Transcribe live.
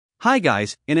Hi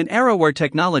guys, in an era where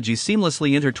technology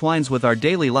seamlessly intertwines with our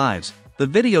daily lives, the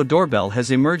video doorbell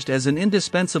has emerged as an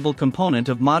indispensable component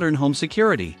of modern home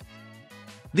security.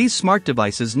 These smart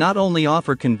devices not only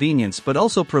offer convenience but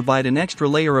also provide an extra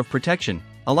layer of protection,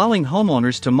 allowing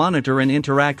homeowners to monitor and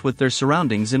interact with their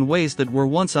surroundings in ways that were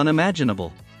once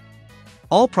unimaginable.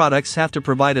 All products have to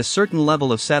provide a certain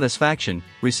level of satisfaction,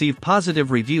 receive positive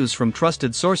reviews from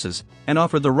trusted sources, and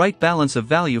offer the right balance of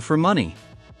value for money.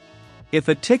 If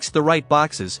it ticks the right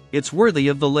boxes, it's worthy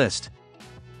of the list.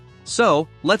 So,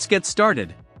 let's get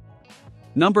started.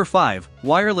 Number 5.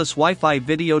 Wireless Wi-Fi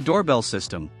Video Doorbell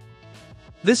System.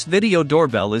 This video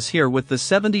doorbell is here with the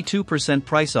 72%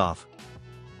 price off.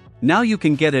 Now you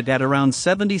can get it at around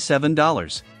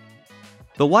 $77.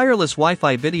 The wireless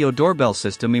Wi-Fi video doorbell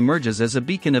system emerges as a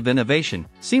beacon of innovation,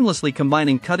 seamlessly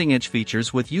combining cutting-edge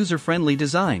features with user-friendly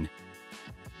design.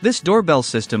 This doorbell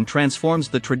system transforms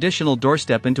the traditional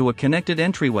doorstep into a connected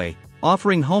entryway,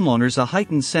 offering homeowners a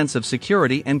heightened sense of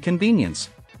security and convenience.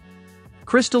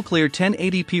 Crystal clear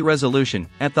 1080p resolution.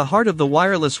 At the heart of the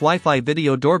wireless Wi-Fi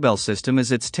video doorbell system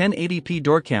is its 1080p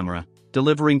door camera,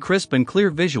 delivering crisp and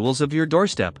clear visuals of your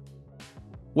doorstep.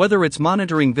 Whether it's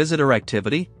monitoring visitor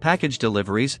activity, package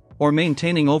deliveries, or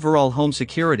maintaining overall home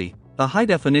security, the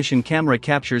high-definition camera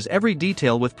captures every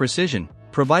detail with precision,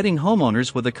 providing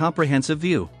homeowners with a comprehensive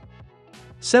view.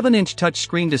 7-inch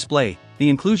touchscreen display. The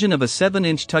inclusion of a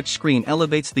 7-inch touchscreen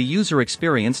elevates the user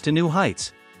experience to new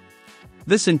heights.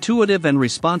 This intuitive and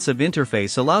responsive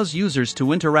interface allows users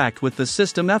to interact with the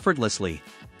system effortlessly.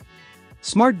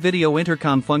 Smart video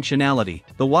intercom functionality.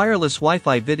 The wireless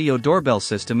Wi-Fi video doorbell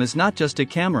system is not just a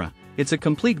camera, it's a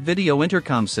complete video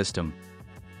intercom system.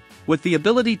 With the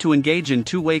ability to engage in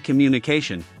two-way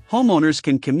communication, homeowners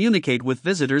can communicate with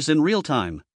visitors in real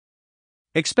time.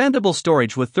 Expandable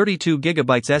storage with 32GB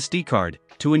SD card.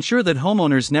 To ensure that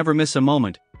homeowners never miss a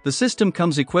moment, the system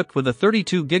comes equipped with a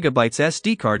 32GB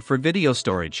SD card for video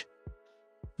storage.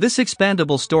 This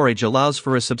expandable storage allows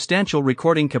for a substantial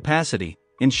recording capacity,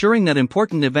 ensuring that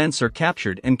important events are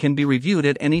captured and can be reviewed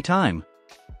at any time.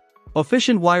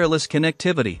 Efficient wireless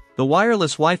connectivity. The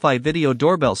wireless Wi-Fi video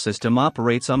doorbell system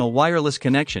operates on a wireless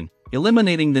connection,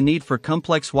 eliminating the need for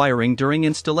complex wiring during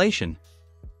installation.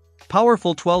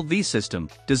 Powerful 12V system.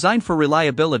 Designed for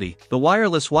reliability, the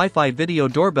wireless Wi-Fi video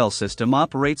doorbell system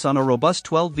operates on a robust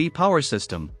 12V power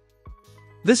system.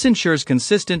 This ensures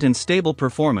consistent and stable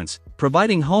performance,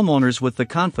 providing homeowners with the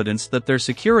confidence that their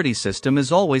security system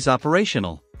is always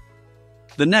operational.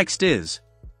 The next is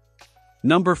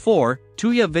Number 4.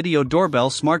 Tuya Video Doorbell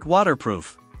Smart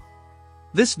Waterproof.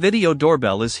 This video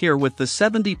doorbell is here with the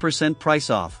 70%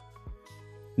 price off.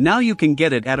 Now you can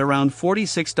get it at around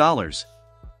 $46.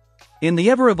 In the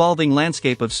ever-evolving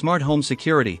landscape of smart home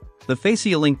security, the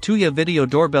FaciaLink Tuya Video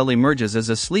Doorbell emerges as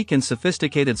a sleek and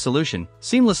sophisticated solution,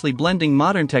 seamlessly blending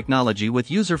modern technology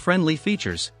with user-friendly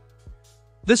features.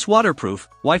 This waterproof,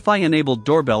 Wi-Fi-enabled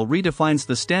doorbell redefines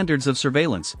the standards of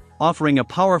surveillance, offering a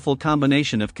powerful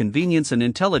combination of convenience and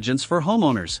intelligence for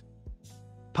homeowners.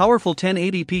 Powerful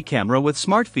 1080p camera with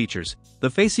smart features. The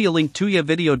FaciaLink Tuya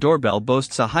Video Doorbell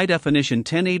boasts a high-definition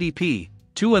 1080p,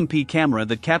 2MP camera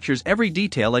that captures every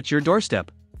detail at your doorstep.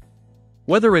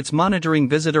 Whether it's monitoring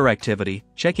visitor activity,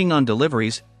 checking on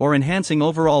deliveries, or enhancing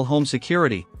overall home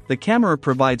security, the camera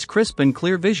provides crisp and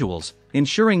clear visuals,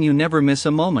 ensuring you never miss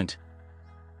a moment.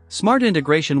 Smart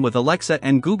integration with Alexa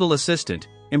and Google Assistant.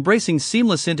 Embracing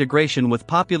seamless integration with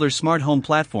popular smart home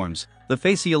platforms, the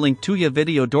FaciaLink Tuya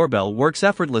Video Doorbell works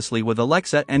effortlessly with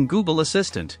Alexa and Google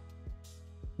Assistant.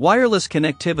 Wireless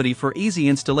connectivity for easy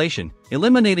installation.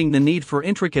 Eliminating the need for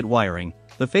intricate wiring,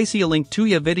 the FaciaLink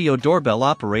Tuya Video Doorbell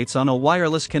operates on a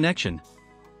wireless connection.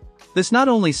 This not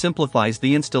only simplifies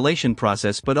the installation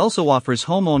process but also offers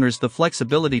homeowners the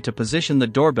flexibility to position the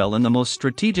doorbell in the most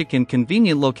strategic and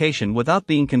convenient location without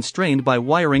being constrained by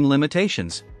wiring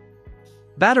limitations.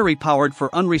 Battery-powered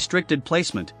for unrestricted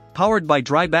placement. Powered by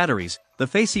dry batteries, the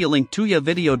FaciaLink Tuya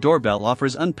Video Doorbell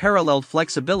offers unparalleled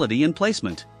flexibility in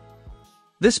placement.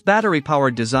 This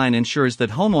battery-powered design ensures that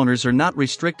homeowners are not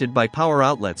restricted by power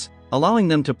outlets, allowing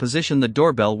them to position the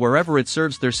doorbell wherever it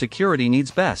serves their security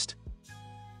needs best.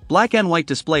 Black and white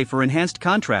display for enhanced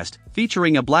contrast.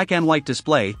 Featuring a black and white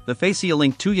display, the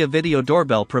FaciaLink Tuya Video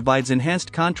Doorbell provides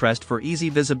enhanced contrast for easy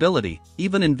visibility,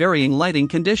 even in varying lighting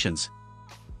conditions.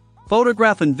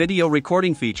 Photograph and video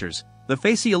recording features. The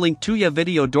FaciaLink Tuya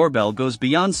Video Doorbell goes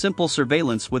beyond simple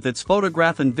surveillance with its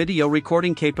photograph and video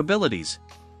recording capabilities.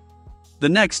 The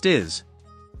next is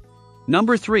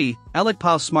Number 3.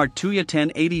 Elecpow Smart Tuya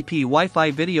 1080p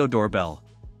Wi-Fi Video Doorbell.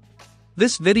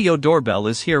 This video doorbell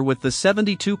is here with the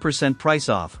 72% price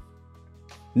off.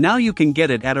 Now you can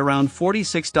get it at around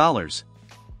 $46.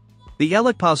 The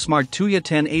Elecpow Smart Tuya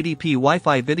 1080p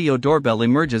Wi-Fi video doorbell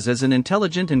emerges as an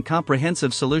intelligent and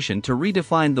comprehensive solution to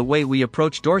redefine the way we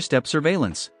approach doorstep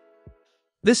surveillance.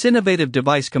 This innovative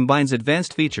device combines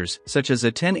advanced features such as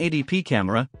a 1080p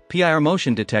camera, PIR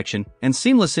motion detection, and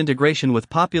seamless integration with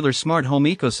popular smart home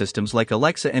ecosystems like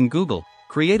Alexa and Google,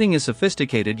 creating a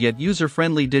sophisticated yet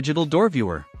user-friendly digital door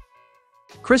viewer.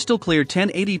 Crystal clear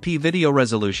 1080p video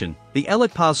resolution. The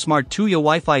Elecpow Smart Tuya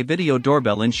Wi-Fi video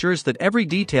doorbell ensures that every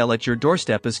detail at your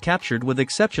doorstep is captured with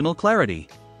exceptional clarity.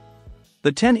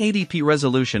 The 1080p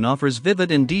resolution offers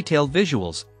vivid and detailed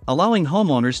visuals, allowing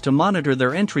homeowners to monitor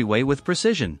their entryway with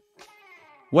precision.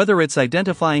 Whether it's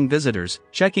identifying visitors,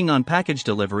 checking on package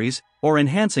deliveries, or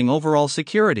enhancing overall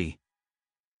security.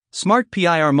 Smart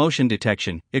PIR motion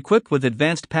detection. Equipped with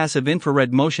advanced passive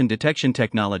infrared motion detection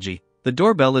technology, the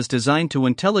doorbell is designed to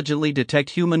intelligently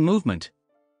detect human movement.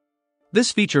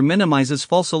 This feature minimizes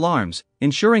false alarms,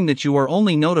 ensuring that you are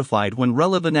only notified when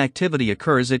relevant activity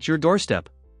occurs at your doorstep.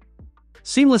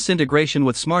 Seamless integration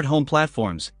with smart home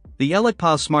platforms. The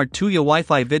Elecpow Smart Tuya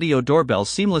Wi-Fi video doorbell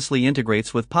seamlessly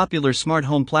integrates with popular smart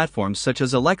home platforms such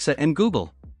as Alexa and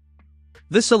Google.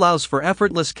 This allows for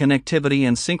effortless connectivity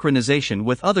and synchronization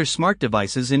with other smart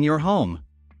devices in your home.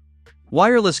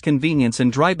 Wireless convenience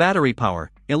and dry battery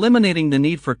power. Eliminating the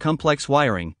need for complex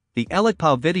wiring, the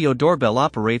Elecpow video doorbell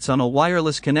operates on a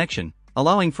wireless connection,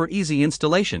 allowing for easy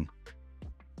installation.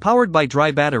 Powered by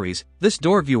dry batteries, this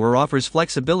door viewer offers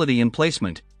flexibility in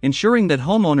placement, ensuring that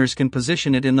homeowners can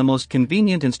position it in the most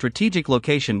convenient and strategic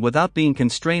location without being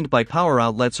constrained by power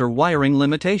outlets or wiring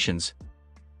limitations.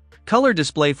 Color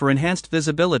display for enhanced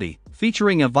visibility.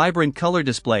 Featuring a vibrant color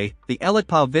display, the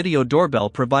Elecpow video doorbell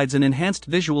provides an enhanced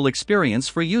visual experience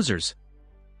for users.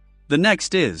 The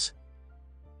next is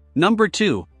Number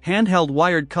 2, Handheld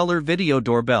Wired Color Video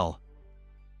Doorbell.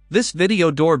 This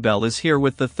video doorbell is here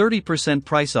with the 30%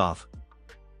 price off.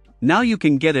 Now you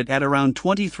can get it at around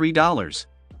 $23.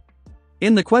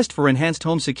 In the quest for enhanced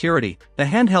home security, the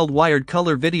handheld wired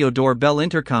color video doorbell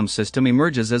intercom system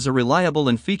emerges as a reliable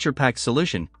and feature-packed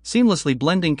solution, seamlessly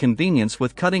blending convenience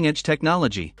with cutting-edge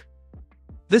technology.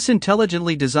 This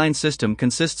intelligently designed system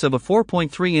consists of a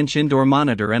 4.3-inch indoor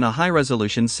monitor and a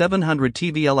high-resolution 700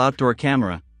 TVL outdoor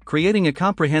camera, creating a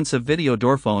comprehensive video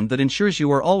doorphone that ensures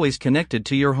you are always connected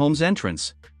to your home's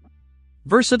entrance.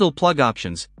 Versatile plug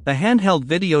options. The handheld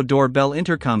video doorbell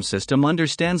intercom system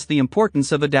understands the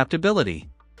importance of adaptability.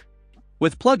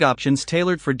 With plug options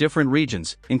tailored for different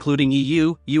regions, including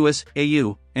EU, US,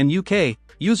 AU, and UK,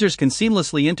 users can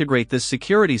seamlessly integrate this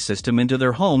security system into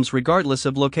their homes regardless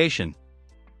of location.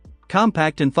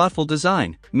 Compact and thoughtful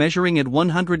design. Measuring at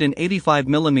 185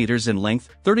 mm in length,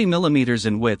 30 mm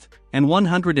in width, and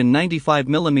 195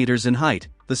 mm in height,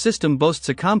 the system boasts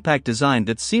a compact design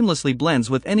that seamlessly blends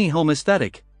with any home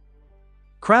aesthetic.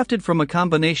 Crafted from a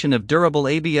combination of durable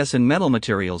ABS and metal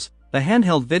materials, the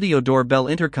handheld video doorbell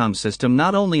intercom system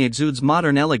not only exudes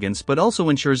modern elegance but also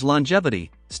ensures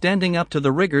longevity, standing up to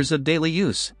the rigors of daily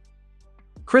use.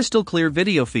 Crystal clear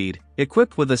video feed.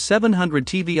 Equipped with a 700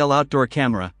 TVL outdoor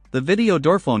camera, the video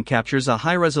doorphone captures a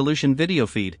high-resolution video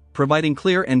feed, providing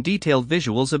clear and detailed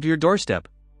visuals of your doorstep.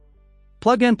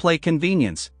 Plug-and-play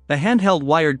convenience. The handheld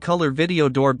wired color video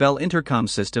doorbell intercom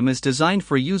system is designed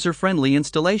for user-friendly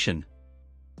installation.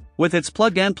 With its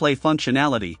plug-and-play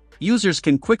functionality, users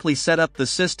can quickly set up the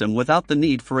system without the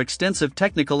need for extensive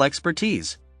technical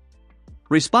expertise.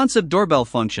 Responsive doorbell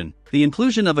function. The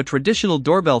inclusion of a traditional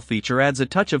doorbell feature adds a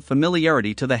touch of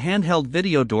familiarity to the handheld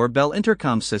video doorbell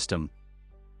intercom system.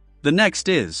 The next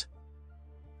is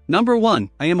Number 1,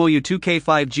 IMOU 2K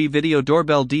 5G Video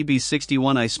Doorbell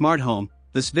DB61i Smart Home.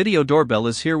 This video doorbell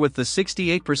is here with the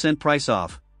 68% price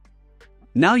off.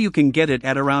 Now you can get it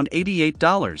at around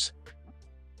 $88.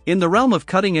 In the realm of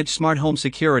cutting-edge smart home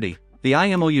security, the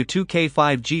IMOU 2K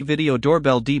 5G Video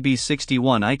Doorbell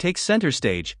DB61i takes center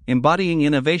stage, embodying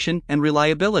innovation and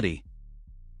reliability.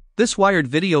 This wired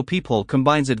video peephole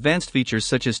combines advanced features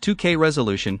such as 2K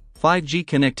resolution, 5G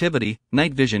connectivity,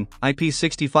 night vision,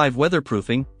 IP65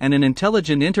 weatherproofing, and an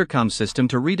intelligent intercom system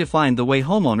to redefine the way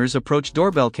homeowners approach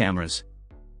doorbell cameras.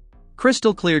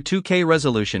 Crystal clear 2K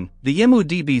resolution. The IMOU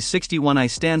DB61i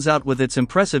stands out with its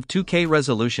impressive 2K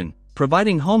resolution,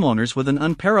 providing homeowners with an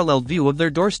unparalleled view of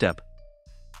their doorstep.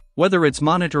 Whether it's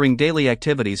monitoring daily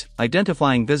activities,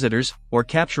 identifying visitors, or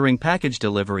capturing package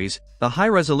deliveries, the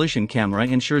high-resolution camera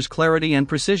ensures clarity and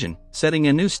precision, setting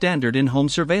a new standard in home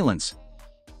surveillance.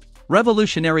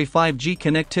 Revolutionary 5G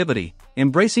connectivity.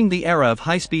 Embracing the era of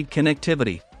high-speed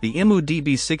connectivity, the IMOU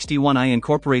DB61i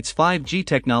incorporates 5G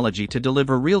technology to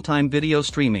deliver real-time video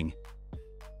streaming.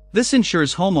 This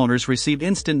ensures homeowners receive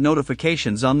instant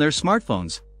notifications on their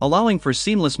smartphones, allowing for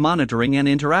seamless monitoring and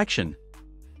interaction.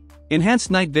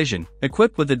 Enhanced night vision.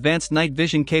 Equipped with advanced night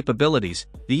vision capabilities,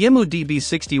 the IMOU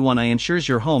DB61i ensures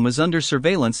your home is under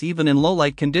surveillance even in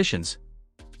low-light conditions.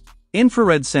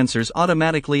 Infrared sensors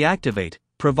automatically activate,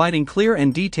 providing clear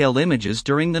and detailed images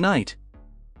during the night.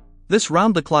 This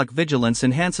round-the-clock vigilance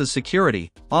enhances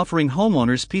security, offering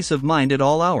homeowners peace of mind at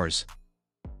all hours.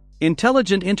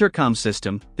 Intelligent intercom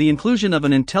system. The inclusion of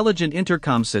an intelligent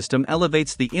intercom system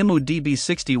elevates the IMOU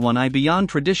DB61i beyond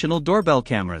traditional doorbell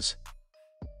cameras.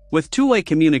 With two-way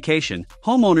communication,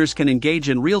 homeowners can engage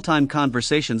in real-time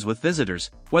conversations with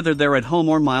visitors, whether they're at home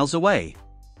or miles away.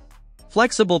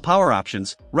 Flexible power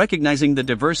options. Recognizing the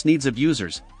diverse needs of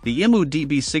users, the IMOU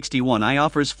DB61i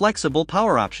offers flexible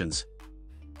power options.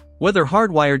 Whether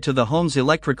hardwired to the home's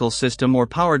electrical system or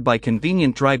powered by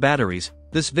convenient dry batteries,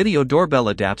 this video doorbell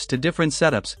adapts to different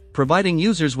setups, providing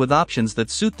users with options that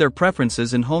suit their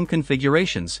preferences and home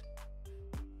configurations.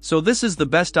 So this is the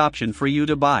best option for you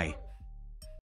to buy.